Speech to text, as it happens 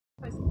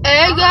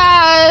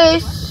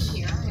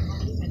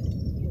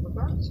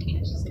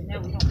No,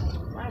 we don't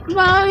have flowers.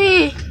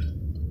 Mommy!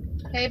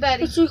 Hey,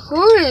 buddy. It's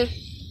recording.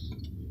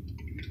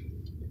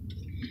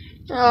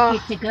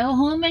 Get to go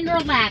home and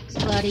relax,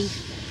 buddy.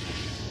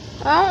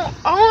 I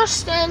want to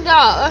stand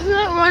up. I feel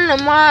like running a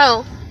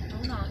mile.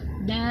 Hold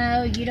on.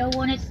 No, you don't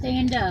want to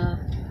stand up.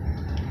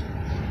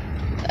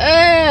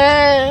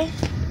 Hey!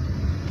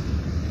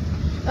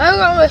 I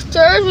got my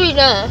surgery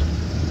done.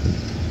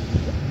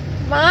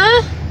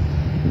 Ma?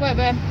 What,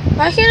 babe?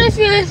 Why can't I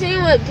feel anything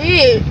in my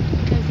feet?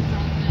 Because you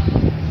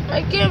don't know.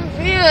 I can't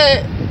feel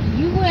it.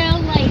 You will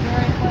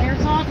later. It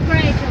wears off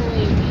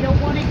gradually. You don't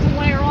want it to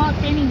wear off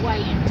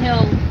anyway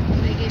until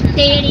They give him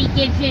Daddy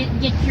gets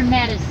your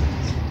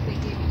medicines. They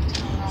give you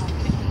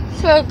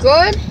 $10, So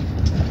good?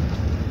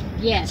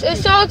 Yes.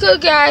 It's all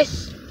good,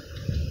 guys.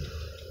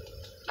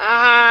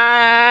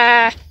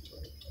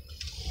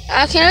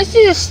 Can I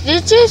see the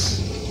stitches?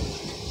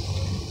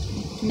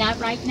 Not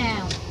right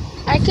now.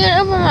 I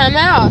can't open my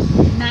mouth.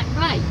 Not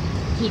right.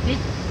 Keep it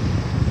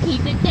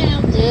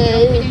down so you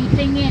don't get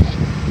anything in it.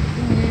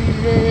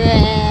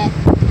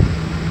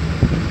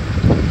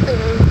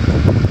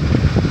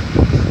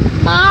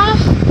 Ma,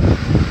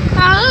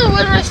 how long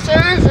was my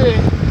surgery?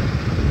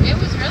 It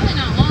was really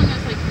not long. It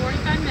was like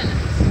 45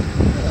 minutes.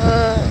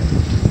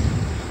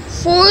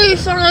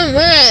 45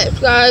 minutes,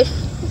 guys.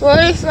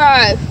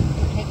 45.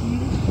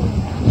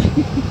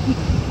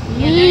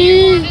 Yeah, now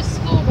you're going to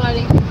school,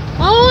 buddy.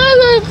 I want to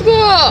go to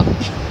school.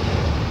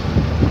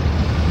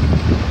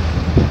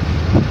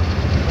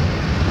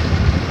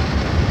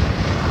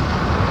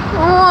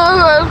 I want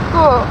to go to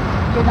school.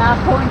 You're not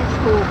going to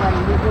school, buddy.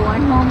 You're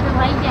going home to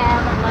lay down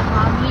and let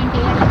Mommy and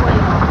Daddy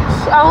wait on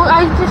you.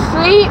 I to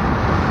sleep.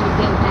 You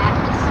go back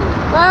to sleep.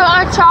 I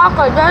want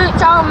chocolate. Don't eat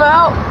chocolate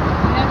milk.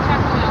 No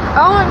chocolate milk.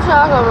 I want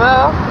chocolate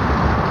milk.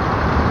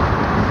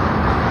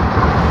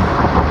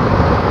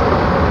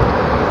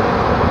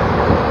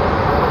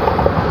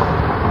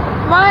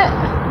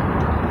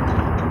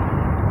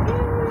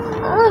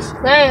 I'm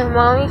staying,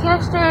 Mom. You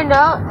can't stand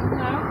up. No,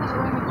 because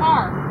we're in the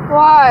car.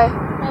 Why?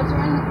 Because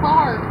we're in the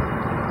car.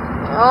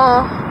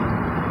 Oh.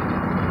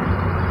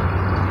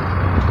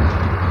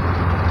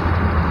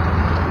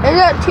 Is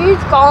that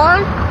tooth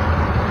gone?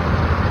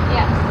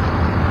 Yes.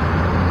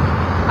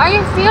 I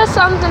can feel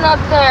something up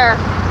there.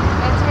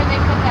 That's where they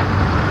put that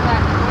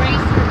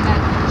brace or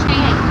that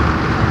chain.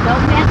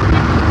 Don't mess with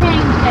the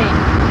chain thing.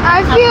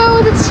 I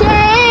feel the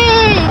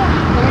chain.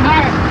 They're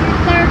not your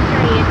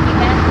surgery if you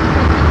mess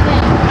with the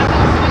thing. I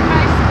was in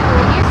high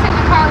school. You sit in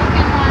the car with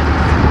him on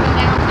going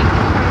down, taking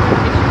the car,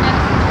 get your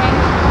medicine right.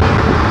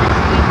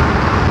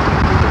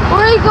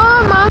 Where are you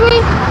going, Mommy?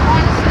 I'm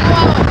going to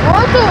school.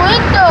 What's the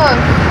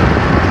windows?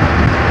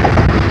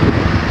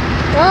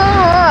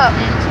 Oh, up.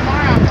 And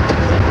tomorrow I'm going to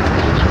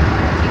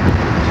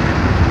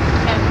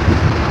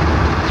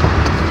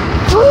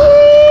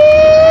Whee!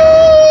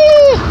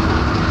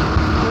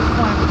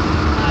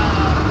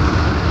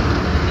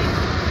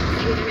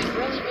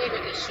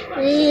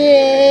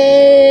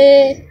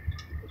 Yeah.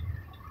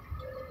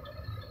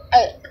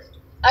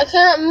 I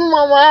can't move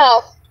my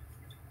mouth.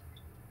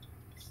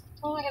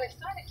 Oh, I got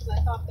excited because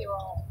I thought they were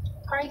all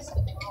priced,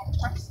 but they were all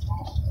priced.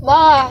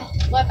 Ma,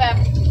 What, babe?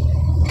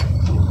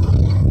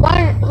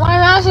 my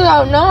mouth is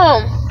all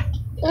numb.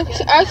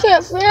 I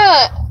can't feel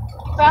it.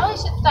 Probably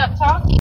should stop talking.